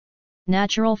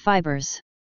Natural fibers.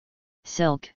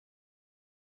 Silk.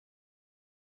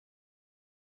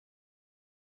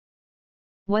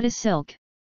 What is silk?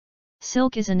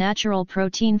 Silk is a natural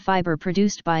protein fiber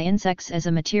produced by insects as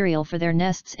a material for their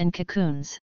nests and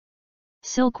cocoons.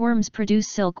 Silkworms produce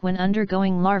silk when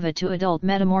undergoing larva to adult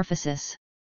metamorphosis.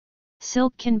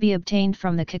 Silk can be obtained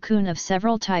from the cocoon of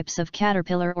several types of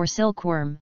caterpillar or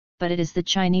silkworm, but it is the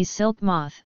Chinese silk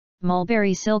moth,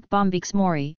 mulberry silk Bombyx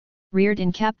mori, reared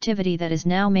in captivity that is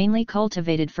now mainly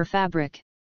cultivated for fabric.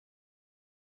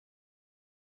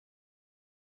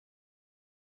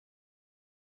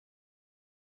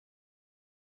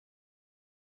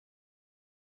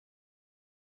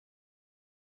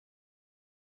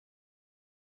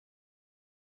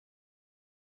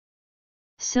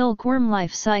 Silkworm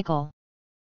life cycle.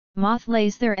 Moth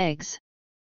lays their eggs.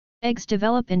 Eggs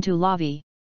develop into larvae.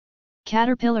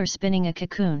 Caterpillar spinning a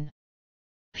cocoon.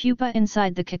 Pupa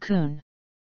inside the cocoon.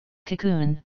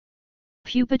 Cocoon.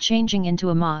 Pupa changing into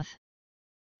a moth.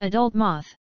 Adult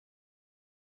moth.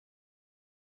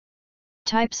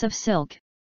 Types of silk.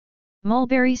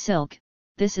 Mulberry silk,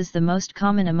 this is the most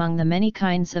common among the many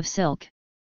kinds of silk.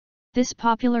 This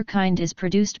popular kind is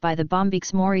produced by the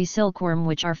Bombyx mori silkworm,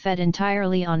 which are fed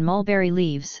entirely on mulberry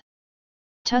leaves.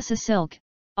 Tussa silk,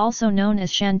 also known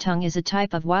as shantung, is a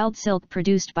type of wild silk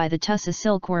produced by the tussa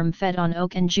silkworm fed on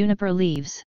oak and juniper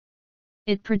leaves.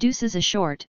 It produces a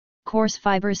short, coarse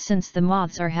fibers since the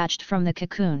moths are hatched from the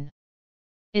cocoon.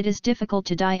 It is difficult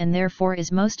to dye and therefore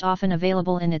is most often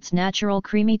available in its natural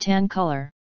creamy tan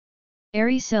color.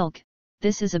 Airy silk,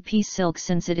 this is a piece silk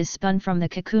since it is spun from the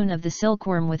cocoon of the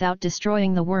silkworm without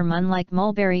destroying the worm, unlike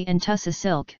mulberry and tussa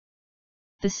silk.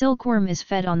 The silkworm is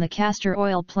fed on the castor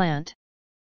oil plant.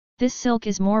 This silk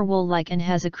is more wool-like and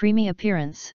has a creamy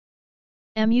appearance.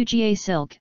 Muga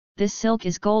silk, this silk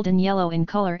is golden yellow in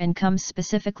color and comes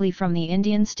specifically from the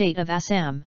Indian state of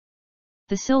Assam.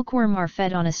 The silkworm are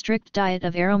fed on a strict diet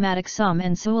of aromatic som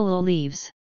and suolo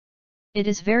leaves. It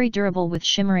is very durable with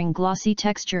shimmering glossy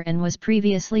texture and was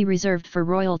previously reserved for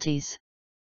royalties.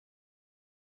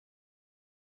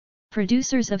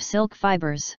 Producers of silk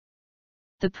fibers.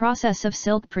 The process of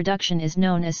silk production is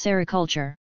known as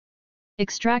sericulture.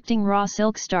 Extracting raw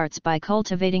silk starts by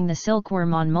cultivating the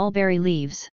silkworm on mulberry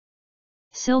leaves.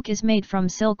 Silk is made from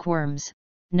silkworms,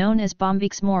 known as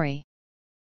Bombyx mori.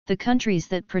 The countries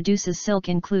that produces silk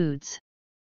includes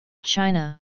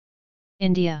China,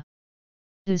 India,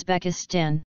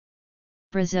 Uzbekistan,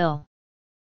 Brazil,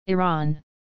 Iran,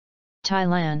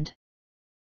 Thailand.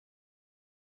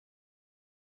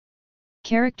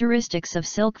 Characteristics of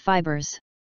silk fibers.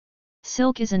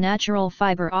 Silk is a natural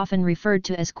fiber often referred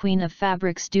to as queen of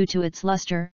fabrics due to its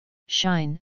luster,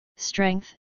 shine,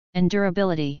 strength, and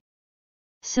durability.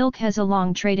 Silk has a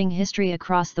long trading history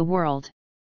across the world.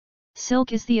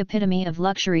 Silk is the epitome of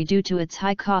luxury due to its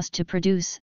high cost to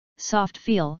produce, soft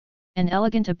feel, and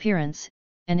elegant appearance,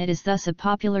 and it is thus a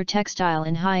popular textile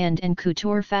in high-end and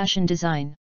couture fashion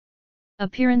design.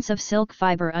 Appearance of silk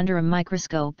fiber under a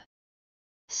microscope.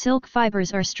 Silk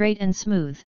fibers are straight and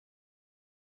smooth.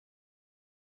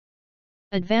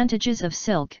 Advantages of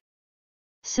silk.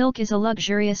 Silk is a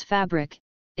luxurious fabric,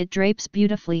 it drapes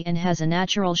beautifully and has a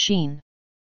natural sheen.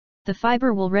 The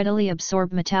fiber will readily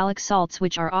absorb metallic salts,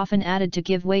 which are often added to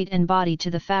give weight and body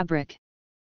to the fabric.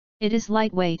 It is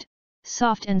lightweight,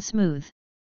 soft and smooth.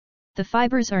 The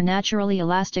fibers are naturally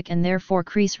elastic and therefore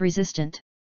crease resistant.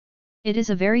 It is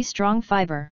a very strong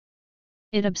fiber.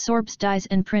 It absorbs dyes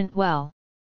and print well.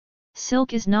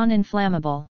 Silk is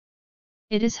non-inflammable.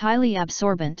 It is highly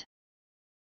absorbent.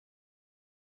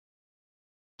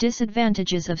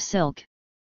 Disadvantages of silk.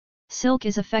 Silk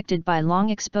is affected by long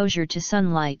exposure to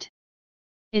sunlight.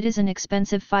 It is an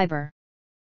expensive fiber.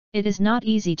 It is not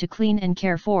easy to clean and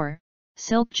care for.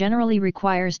 Silk generally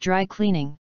requires dry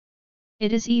cleaning.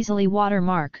 It is easily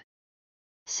watermark.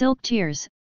 Silk tears,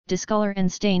 discolor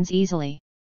and stains easily.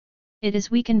 It is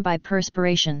weakened by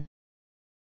perspiration.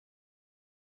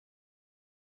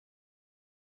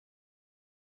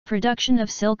 Production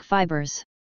of silk fibers.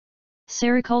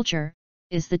 Sericulture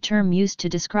is the term used to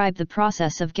describe the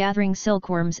process of gathering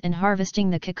silkworms and harvesting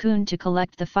the cocoon to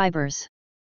collect the fibers.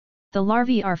 The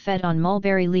larvae are fed on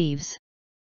mulberry leaves.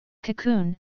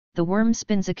 Cocoon, the worm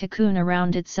spins a cocoon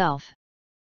around itself.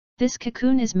 This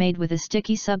cocoon is made with a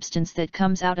sticky substance that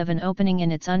comes out of an opening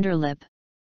in its underlip.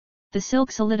 The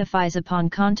silk solidifies upon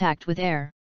contact with air.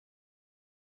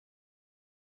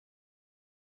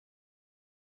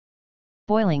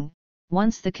 Boiling.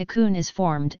 Once the cocoon is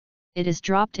formed, it is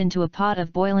dropped into a pot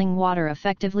of boiling water,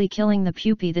 effectively killing the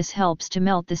pupae. This helps to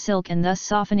melt the silk and thus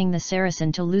softening the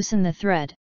saracen to loosen the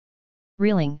thread.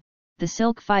 Reeling. the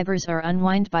silk fibers are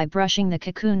unwound by brushing the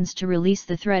cocoons to release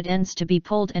the thread ends to be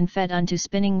pulled and fed onto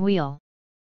spinning wheel.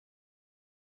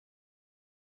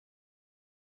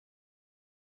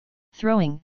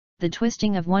 Throwing, the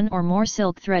twisting of one or more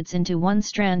silk threads into one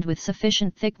strand with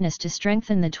sufficient thickness to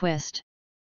strengthen the twist.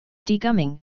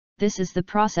 Degumming, this is the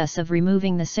process of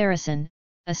removing the saracen,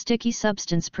 a sticky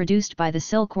substance produced by the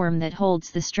silkworm that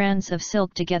holds the strands of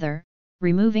silk together.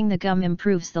 Removing the gum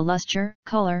improves the luster,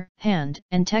 color, and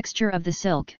texture of the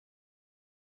silk.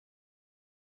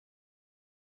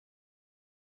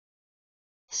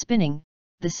 Spinning,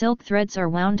 the silk threads are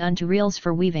wound onto reels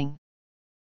for weaving.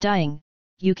 Dyeing,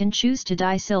 you can choose to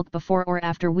dye silk before or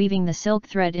after weaving the silk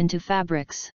thread into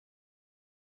fabrics.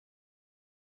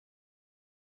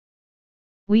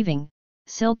 Weaving,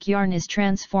 silk yarn is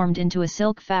transformed into a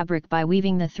silk fabric by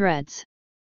weaving the threads.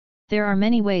 There are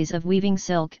many ways of weaving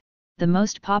silk, the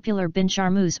most popular bin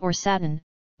charmeuse or satin,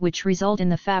 which result in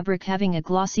the fabric having a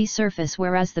glossy surface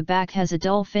whereas the back has a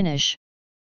dull finish.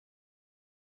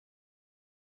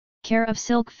 Care of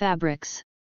silk fabrics.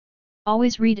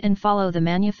 Always read and follow the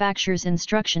manufacturer's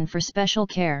instruction for special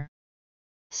care.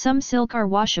 Some silk are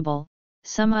washable,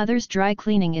 some others dry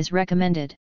cleaning is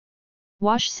recommended.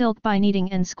 Wash silk by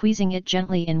kneading and squeezing it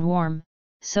gently in warm,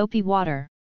 soapy water.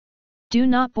 Do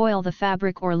not boil the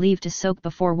fabric or leave to soak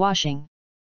before washing.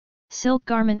 Silk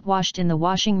garment washed in the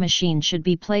washing machine should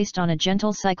be placed on a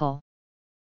gentle cycle.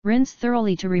 Rinse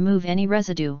thoroughly to remove any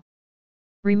residue.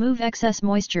 Remove excess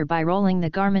moisture by rolling the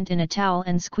garment in a towel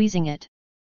and squeezing it.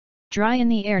 Dry in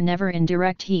the air, never in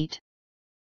direct heat.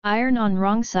 Iron on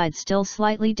wrong side still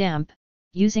slightly damp,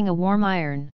 using a warm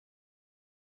iron.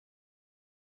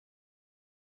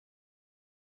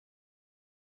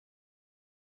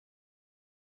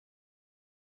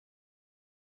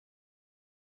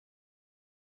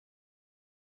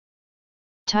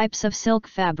 Types of silk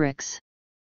fabrics: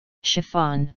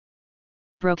 chiffon,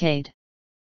 brocade,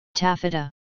 taffeta,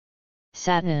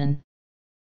 satin,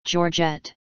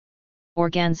 georgette,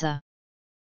 organza,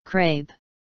 crepe,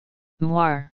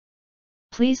 moire.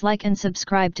 Please like and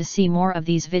subscribe to see more of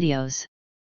these videos.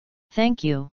 Thank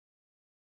you.